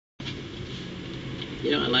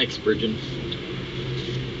You know, I like Spurgeon.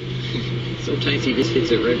 Sometimes he just hits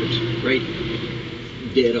it right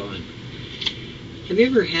dead on. Have you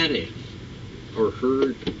ever had or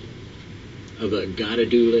heard of a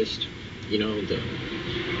gotta-do list? You know,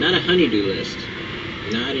 not a honey-do list,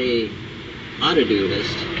 not a oughta-do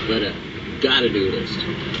list, but a gotta-do list.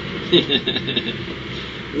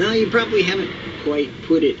 No, you probably haven't quite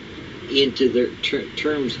put it into the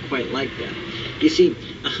terms quite like that. You see,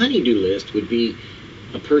 a honey-do list would be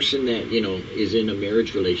a person that, you know, is in a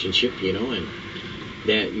marriage relationship, you know, and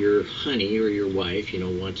that your honey or your wife, you know,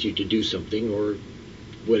 wants you to do something or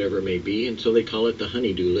whatever it may be, and so they call it the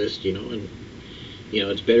honey-do list, you know, and, you know,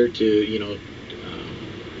 it's better to, you know,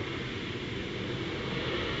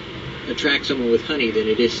 attract someone with honey than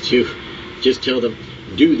it is to just tell them,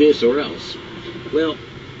 do this or else. Well,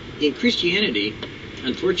 in Christianity,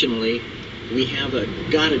 unfortunately, we have a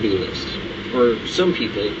gotta-do list, or some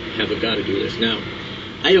people have a gotta-do list. Now,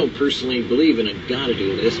 I don't personally believe in a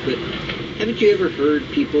gotta-do list, but haven't you ever heard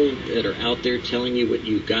people that are out there telling you what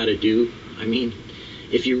you gotta do? I mean,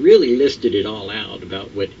 if you really listed it all out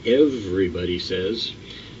about what everybody says,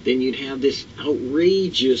 then you'd have this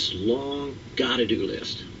outrageous long gotta-do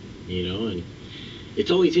list, you know, and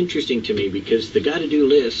it's always interesting to me because the gotta-do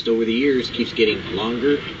list over the years keeps getting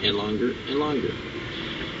longer and longer and longer.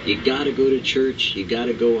 You gotta go to church, you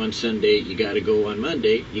gotta go on Sunday, you gotta go on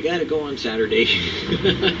Monday, you gotta go on Saturday.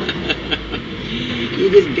 You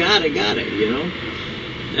just gotta, you know?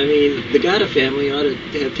 I mean, the Gotta family ought to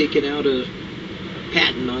have taken out a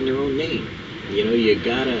patent on their own name. You know, you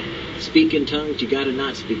gotta speak in tongues, you gotta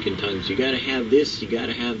not speak in tongues, you gotta have this, you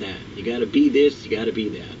gotta have that, you gotta be this, you gotta be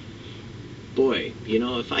that. Boy, you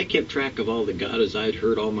know, if I kept track of all the gottas I'd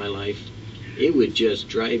heard all my life, it would just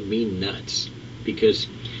drive me nuts. Because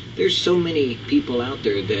there's so many people out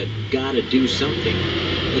there that gotta do something,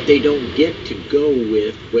 but they don't get to go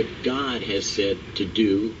with what God has said to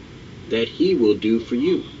do, that He will do for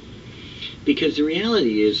you. Because the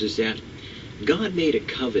reality is that God made a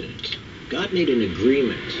covenant. God made an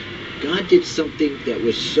agreement. God did something that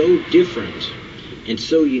was so different and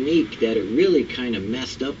so unique that it really kind of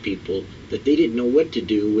messed up people that they didn't know what to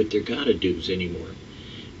do with their gotta-dos anymore.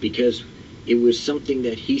 Because it was something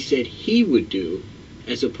that He said He would do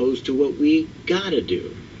as opposed to what we gotta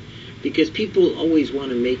do. Because people always want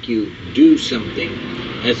to make you do something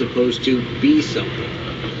as opposed to be something.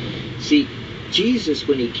 See, Jesus,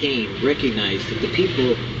 when He came, recognized that the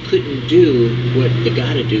people couldn't do what the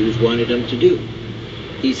gotta-dos wanted them to do.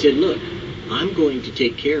 He said, look, I'm going to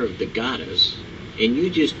take care of the gottas, and you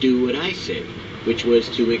just do what I say, which was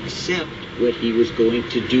to accept what He was going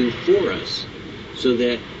to do for us, so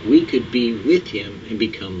that we could be with Him and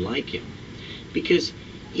become like Him. Because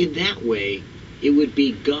in that way, it would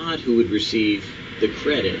be God who would receive the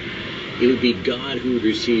credit. It would be God who would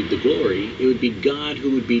receive the glory. It would be God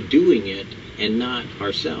who would be doing it and not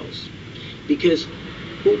ourselves. Because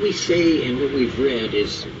what we say and what we've read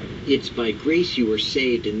is, it's by grace you were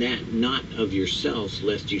saved, and that not of yourselves,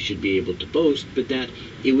 lest you should be able to boast, but that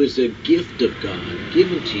it was a gift of God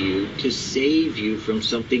given to you to save you from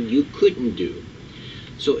something you couldn't do.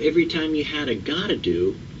 So every time you had a gotta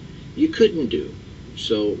do, you couldn't do.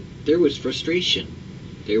 So there was frustration,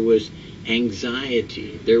 there was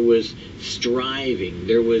anxiety, there was striving,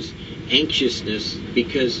 there was anxiousness,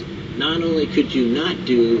 because not only could you not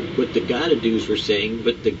do what the gotta-dos were saying,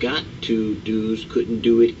 but the got-to-dos couldn't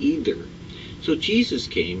do it either. So Jesus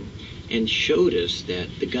came and showed us that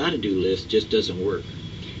the gotta-do list just doesn't work,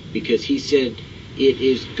 because He said it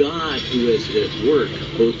is God who is at work,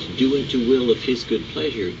 both to do and to will of His good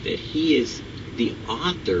pleasure, that He is the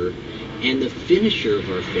author and the finisher of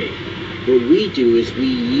our faith. What we do is we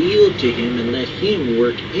yield to Him and let Him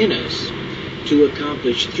work in us to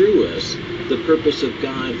accomplish through us the purpose of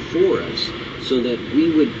God for us, so that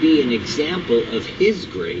we would be an example of His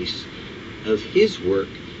grace, of His work,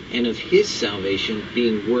 and of His salvation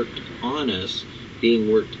being worked on us,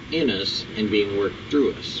 being worked in us, and being worked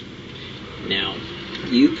through us. Now,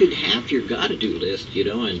 you could have your gotta-do list, you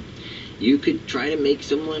know, and you could try to make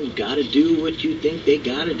someone gotta do what you think they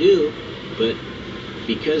gotta do, but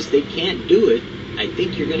because they can't do it, I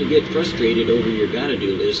think you're going to get frustrated over your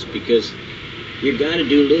gotta-do list, because your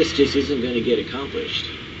gotta-do list just isn't going to get accomplished.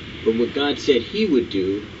 But what God said He would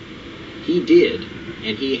do, He did,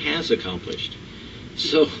 and He has accomplished.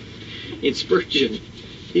 So, in Spurgeon,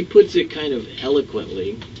 he puts it kind of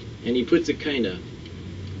eloquently, and he puts it kind of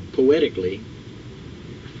poetically,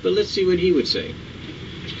 but let's see what he would say.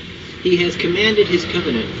 He has commanded His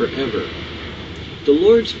covenant forever. The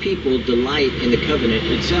Lord's people delight in the covenant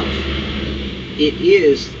itself. It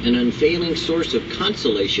is an unfailing source of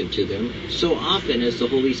consolation to them so often as the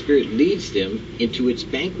Holy Spirit leads them into its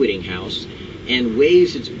banqueting house and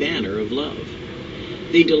waves its banner of love.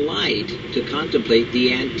 They delight to contemplate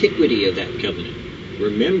the antiquity of that covenant,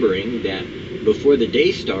 remembering that before the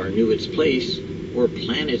day star knew its place or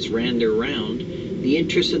planets ran their round, the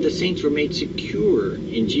interests of the saints were made secure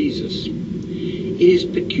in Jesus. It is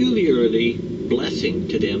peculiarly blessing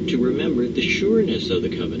to them to remember the sureness of the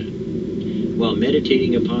covenant. While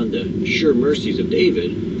meditating upon the sure mercies of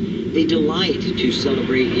David, they delight to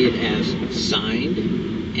celebrate it as signed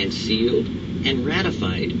and sealed and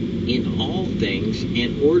ratified in all things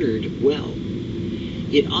and ordered well.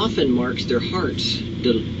 It often marks their hearts.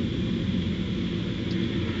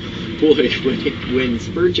 Boy, when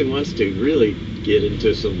Spurgeon wants to really get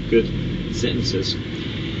into some good sentences,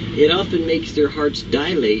 it often makes their hearts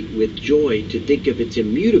dilate with joy to think of its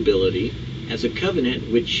immutability as a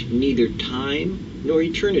covenant which neither time nor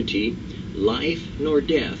eternity, life nor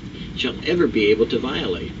death shall ever be able to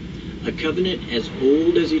violate. A covenant as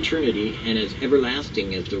old as eternity and as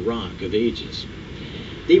everlasting as the rock of ages.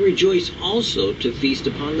 They rejoice also to feast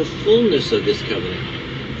upon the fullness of this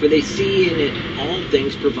covenant, for they see in it all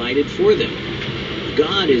things provided for them.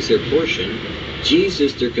 God is their portion,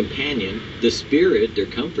 Jesus their companion, the Spirit their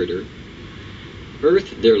comforter,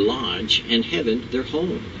 earth their lodge, and heaven their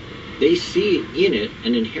home. They see in it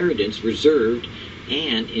an inheritance reserved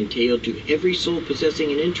and entailed to every soul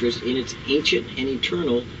possessing an interest in its ancient and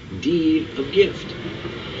eternal deed of gift.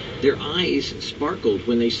 Their eyes sparkled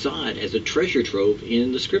when they saw it as a treasure trove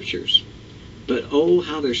in the Scriptures. But oh,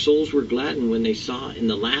 how their souls were gladdened when they saw in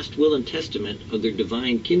the last will and testament of their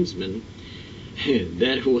divine kinsman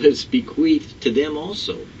that it was bequeathed to them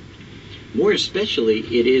also. More especially,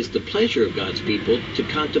 it is the pleasure of God's people to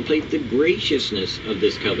contemplate the graciousness of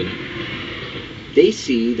this covenant. They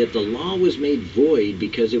see that the law was made void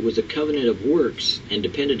because it was a covenant of works and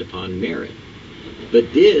depended upon merit.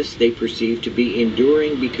 But this they perceive to be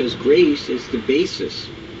enduring because grace is the basis,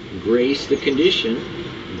 grace the condition,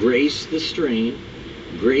 grace the strain,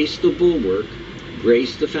 grace the bulwark,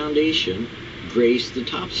 grace the foundation, grace the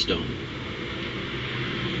topstone.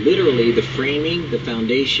 Literally, the framing, the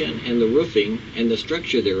foundation, and the roofing, and the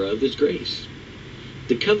structure thereof is grace.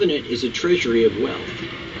 The covenant is a treasury of wealth,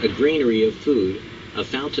 a granary of food, a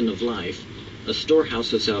fountain of life, a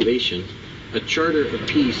storehouse of salvation, a charter of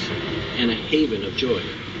peace, and a haven of joy.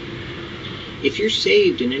 If you're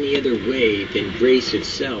saved in any other way than grace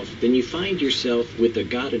itself, then you find yourself with a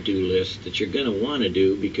gotta-do list that you're going to want to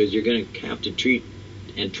do because you're going to have to treat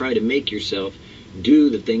and try to make yourself do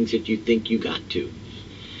the things that you think you got to.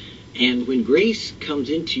 And when grace comes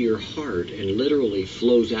into your heart and literally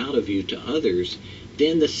flows out of you to others,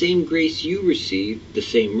 then the same grace you receive, the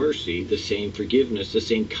same mercy, the same forgiveness, the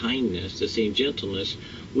same kindness, the same gentleness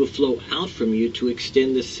will flow out from you to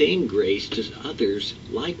extend the same grace to others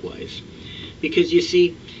likewise. Because you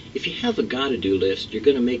see, if you have a gotta-do list, you're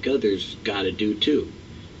going to make others gotta do too.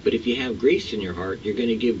 But if you have grace in your heart, you're going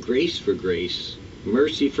to give grace for grace,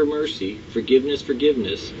 mercy for mercy, forgiveness for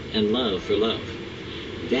forgiveness, and love for love.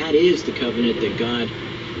 That is the covenant that God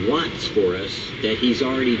wants for us, that He's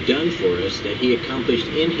already done for us, that He accomplished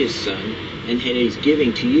in His Son, and that He's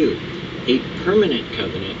giving to you. A permanent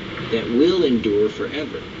covenant that will endure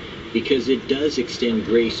forever, because it does extend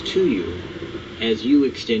grace to you as you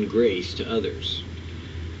extend grace to others.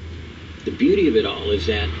 The beauty of it all is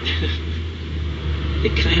that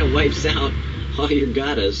it kind of wipes out all your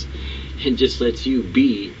gottas and just lets you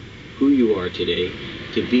be who you are today,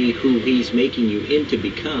 to be who He's making you into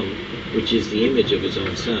become, which is the image of His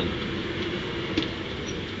own Son.